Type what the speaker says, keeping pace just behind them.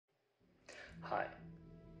Hi.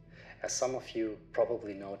 As some of you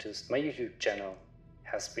probably noticed, my YouTube channel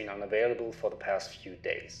has been unavailable for the past few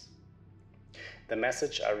days. The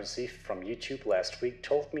message I received from YouTube last week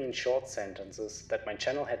told me in short sentences that my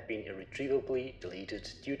channel had been irretrievably deleted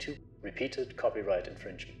due to repeated copyright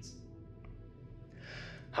infringements.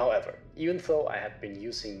 However, even though I had been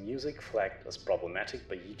using music flagged as problematic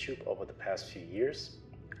by YouTube over the past few years,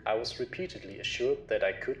 I was repeatedly assured that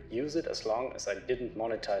I could use it as long as I didn't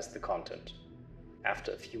monetize the content.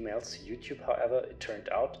 After a few mails to YouTube, however, it turned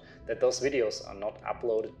out that those videos are not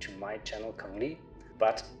uploaded to my channel KungLi,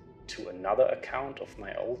 but to another account of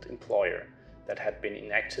my old employer that had been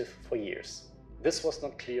inactive for years. This was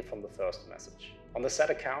not clear from the first message. On the said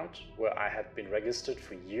account, where I had been registered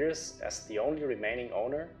for years as the only remaining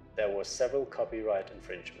owner, there were several copyright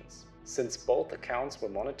infringements. Since both accounts were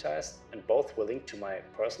monetized and both were linked to my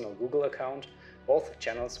personal Google account, both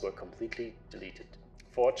channels were completely deleted.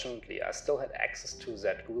 Fortunately, I still had access to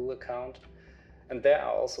that Google account, and there I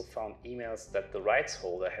also found emails that the rights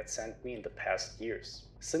holder had sent me in the past years.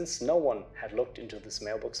 Since no one had looked into this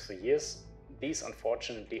mailbox for years, these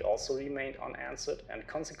unfortunately also remained unanswered, and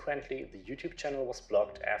consequently the YouTube channel was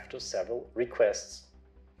blocked after several requests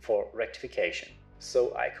for rectification.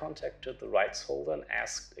 So I contacted the rights holder and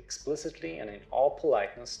asked explicitly and in all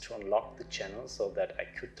politeness to unlock the channel so that I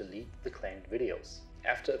could delete the claimed videos.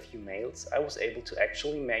 After a few mails, I was able to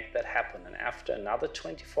actually make that happen, and after another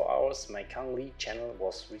 24 hours my KungLi channel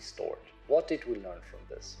was restored. What did we learn from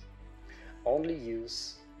this? Only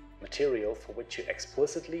use material for which you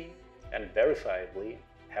explicitly and verifiably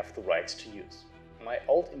have the rights to use. My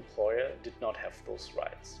old employer did not have those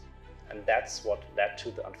rights, and that's what led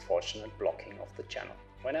to the unfortunate blocking of the channel.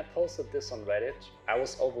 When I posted this on Reddit, I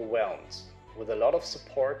was overwhelmed with a lot of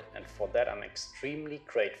support, and for that I'm extremely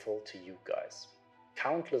grateful to you guys.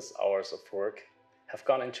 Countless hours of work have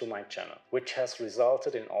gone into my channel, which has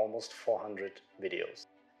resulted in almost 400 videos.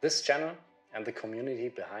 This channel and the community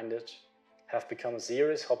behind it have become a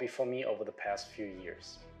serious hobby for me over the past few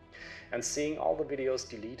years. And seeing all the videos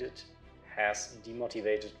deleted has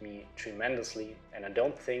demotivated me tremendously, and I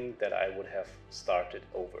don't think that I would have started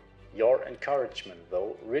over. Your encouragement,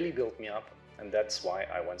 though, really built me up, and that's why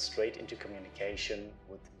I went straight into communication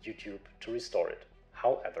with YouTube to restore it.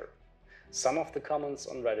 However, some of the comments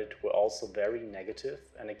on Reddit were also very negative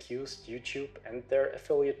and accused YouTube and their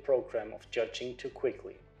affiliate program of judging too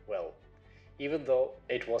quickly. Well, even though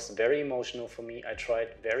it was very emotional for me, I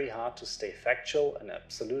tried very hard to stay factual and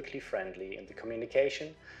absolutely friendly in the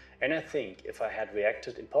communication, and I think if I had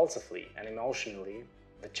reacted impulsively and emotionally,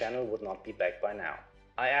 the channel would not be back by now.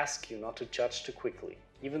 I ask you not to judge too quickly,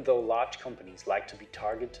 even though large companies like to be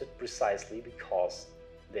targeted precisely because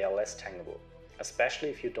they are less tangible. Especially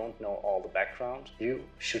if you don't know all the background, you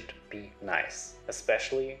should be nice,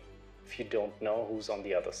 especially if you don't know who's on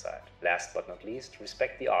the other side. Last but not least,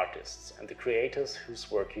 respect the artists and the creators whose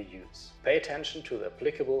work you use. Pay attention to the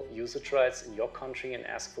applicable usage rights in your country and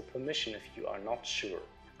ask for permission if you are not sure.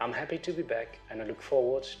 I'm happy to be back, and I look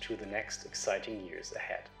forward to the next exciting years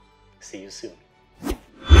ahead. See you soon.